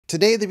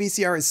Today, the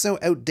VCR is so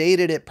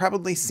outdated it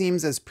probably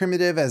seems as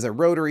primitive as a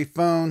rotary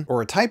phone or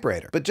a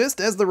typewriter. But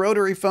just as the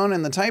rotary phone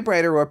and the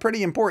typewriter were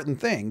pretty important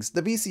things,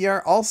 the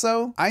VCR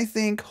also, I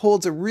think,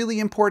 holds a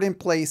really important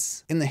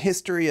place in the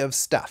history of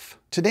stuff.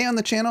 Today on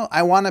the channel,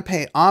 I want to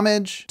pay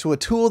homage to a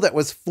tool that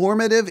was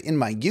formative in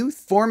my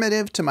youth,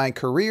 formative to my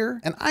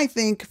career, and I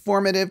think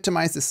formative to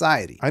my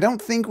society. I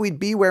don't think we'd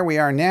be where we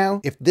are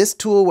now if this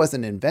tool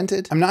wasn't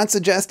invented. I'm not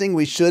suggesting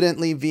we shouldn't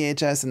leave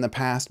VHS in the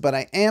past, but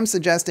I am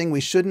suggesting we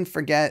shouldn't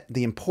forget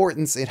the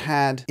importance it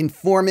had in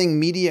forming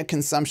media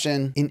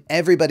consumption in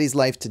everybody's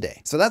life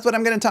today. So that's what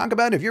I'm going to talk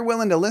about. If you're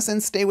willing to listen,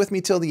 stay with me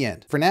till the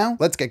end. For now,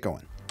 let's get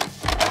going.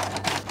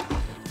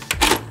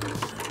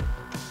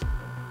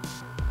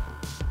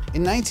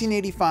 In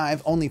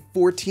 1985, only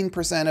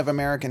 14% of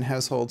American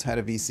households had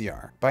a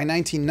VCR. By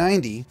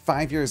 1990,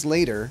 5 years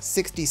later,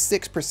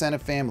 66%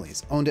 of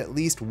families owned at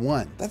least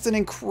one. That's an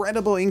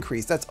incredible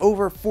increase. That's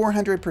over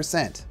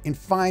 400% in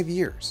 5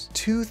 years.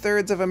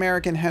 2/3 of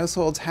American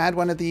households had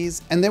one of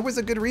these, and there was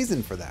a good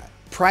reason for that.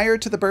 Prior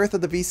to the birth of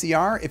the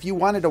VCR, if you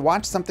wanted to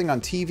watch something on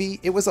TV,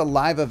 it was a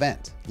live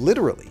event.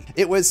 Literally.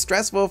 It was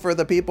stressful for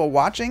the people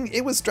watching,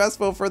 it was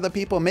stressful for the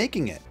people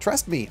making it.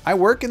 Trust me, I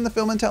work in the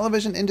film and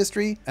television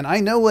industry, and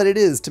I know what it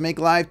is to make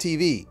live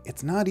TV.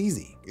 It's not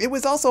easy. It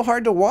was also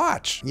hard to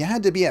watch. You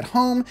had to be at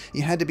home,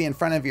 you had to be in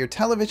front of your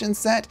television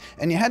set,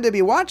 and you had to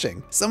be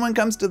watching. Someone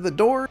comes to the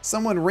door,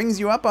 someone rings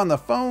you up on the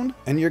phone,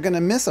 and you're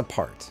gonna miss a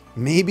part.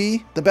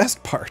 Maybe the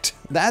best part.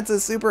 That's a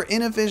super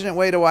inefficient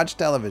way to watch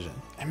television.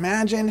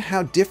 Imagine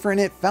how different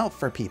it felt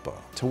for people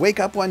to wake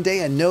up one day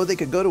and know they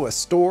could go to a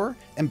store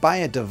and buy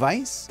a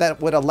device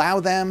that would allow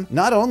them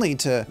not only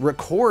to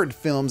record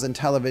films and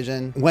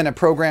television when a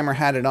programmer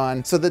had it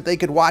on so that they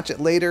could watch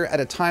it later at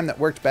a time that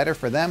worked better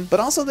for them, but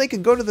also they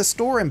could go to the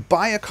store and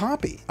buy a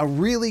copy, a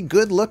really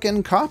good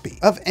looking copy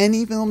of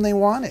any film they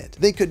wanted.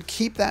 They could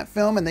keep that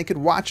film and they could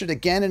watch it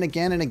again and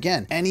again and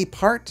again, any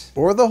part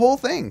or the whole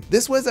thing.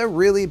 This was a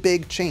really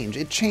big change.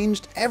 It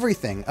changed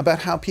everything about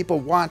how people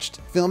watched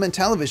film and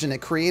television.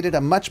 It created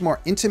a much more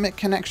intimate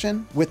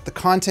connection with the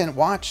content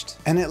watched,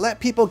 and it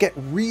let people get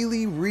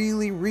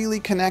really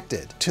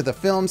connected to the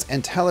films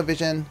and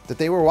television that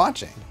they were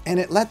watching. And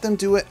it let them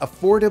do it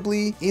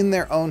affordably in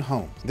their own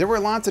home. There were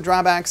lots of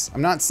drawbacks,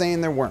 I'm not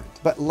saying there weren't,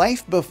 but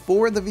life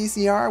before the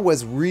VCR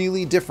was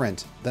really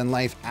different than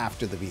life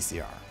after the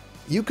VCR.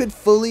 You could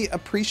fully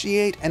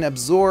appreciate and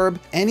absorb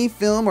any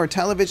film or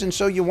television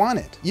show you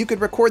wanted. You could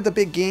record the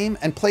big game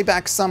and play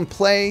back some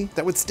play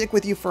that would stick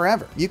with you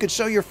forever. You could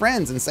show your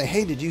friends and say,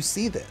 hey, did you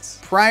see this?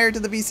 Prior to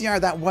the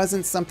VCR, that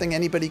wasn't something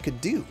anybody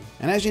could do.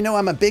 And as you know,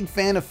 I'm a big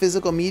fan of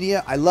physical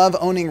media. I love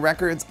owning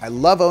records. I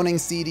love owning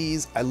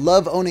CDs. I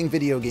love owning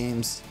video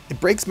games. It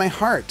breaks my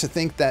heart to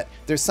think that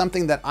there's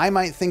something that I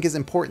might think is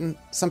important,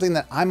 something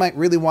that I might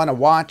really want to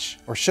watch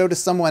or show to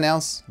someone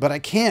else, but I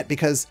can't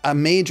because a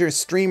major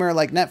streamer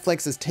like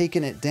Netflix has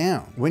taken it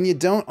down. When you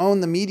don't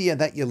own the media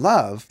that you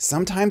love,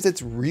 sometimes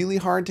it's really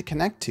hard to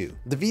connect to.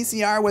 The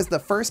VCR was the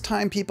first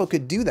time people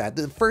could do that,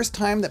 the first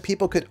time that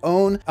people could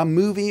own a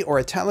movie or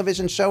a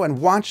television show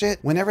and watch it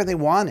whenever they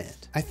wanted.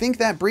 I think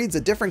that breeds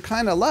a different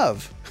kind of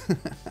love.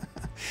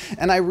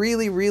 And I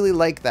really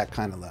like that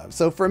kind of love.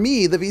 So for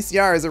me, the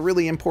VCR is a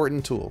really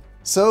important tool.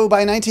 So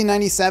by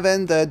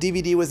 1997, the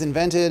DVD was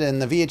invented and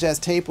the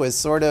VHS tape was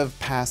sort of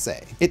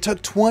passé. It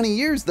took 20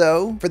 years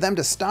though for them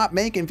to stop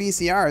making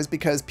VCRs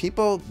because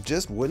people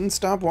just wouldn't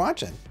stop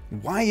watching.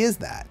 Why is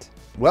that?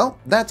 Well,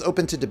 that's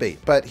open to debate,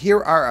 but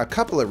here are a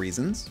couple of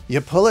reasons. You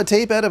pull a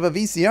tape out of a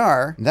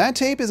VCR, that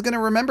tape is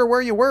gonna remember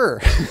where you were.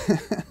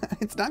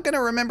 It's not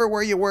gonna remember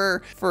where you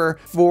were for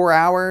 4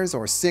 hours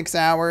or 6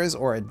 hours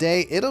or a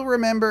day. It'll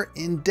remember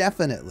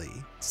indefinitely.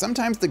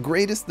 Sometimes the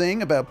greatest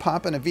thing about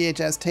popping a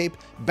VHS tape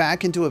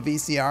back into a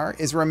VCR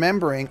is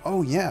remembering,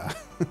 oh yeah,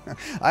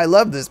 I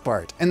love this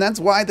part. And that's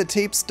why the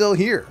tape's still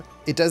here.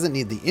 It doesn't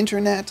need the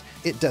internet.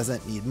 It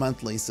doesn't need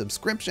monthly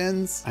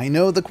subscriptions. I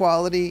know the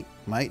quality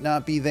might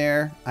not be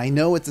there. I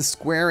know it's a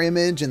square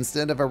image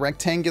instead of a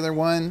rectangular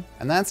one,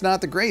 and that's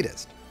not the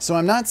greatest. So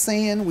I'm not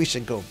saying we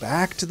should go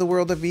back to the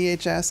world of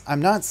VHS.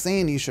 I'm not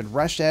saying you should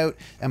rush out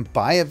and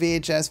buy a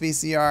VHS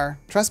VCR.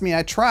 Trust me,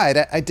 I tried.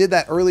 I did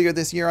that earlier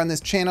this year on this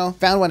channel.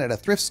 Found one at a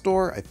thrift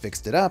store. I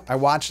fixed it up. I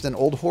watched an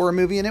old horror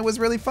movie and it was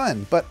really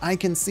fun, but I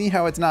can see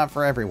how it's not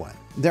for everyone.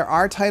 There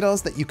are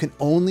titles that you can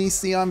only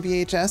see on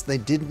VHS. They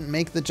didn't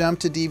make the jump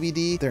to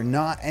DVD. They're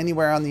not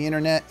anywhere on the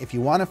internet. If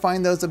you want to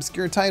find those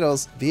obscure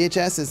titles,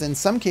 VHS is in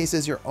some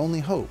cases your only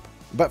hope.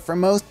 But for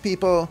most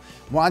people,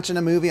 watching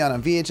a movie on a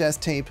VHS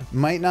tape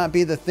might not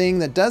be the thing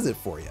that does it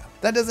for you.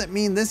 That doesn't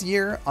mean this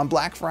year on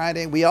Black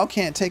Friday, we all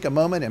can't take a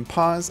moment and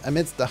pause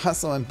amidst the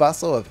hustle and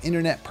bustle of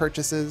internet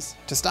purchases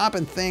to stop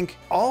and think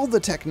all the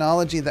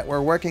technology that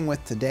we're working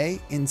with today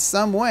in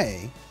some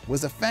way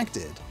was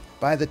affected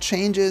by the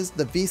changes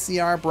the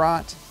VCR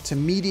brought to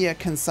media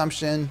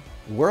consumption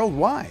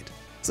worldwide.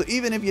 So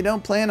even if you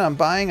don't plan on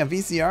buying a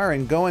VCR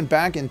and going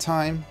back in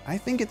time, I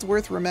think it's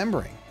worth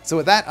remembering. So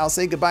with that, I'll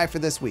say goodbye for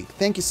this week.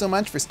 Thank you so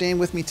much for staying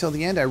with me till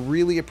the end. I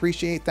really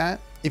appreciate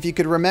that. If you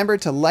could remember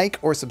to like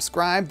or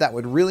subscribe, that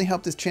would really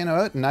help this channel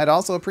out, and I'd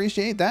also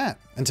appreciate that.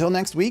 Until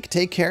next week,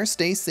 take care,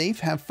 stay safe,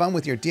 have fun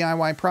with your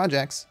DIY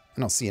projects,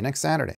 and I'll see you next Saturday.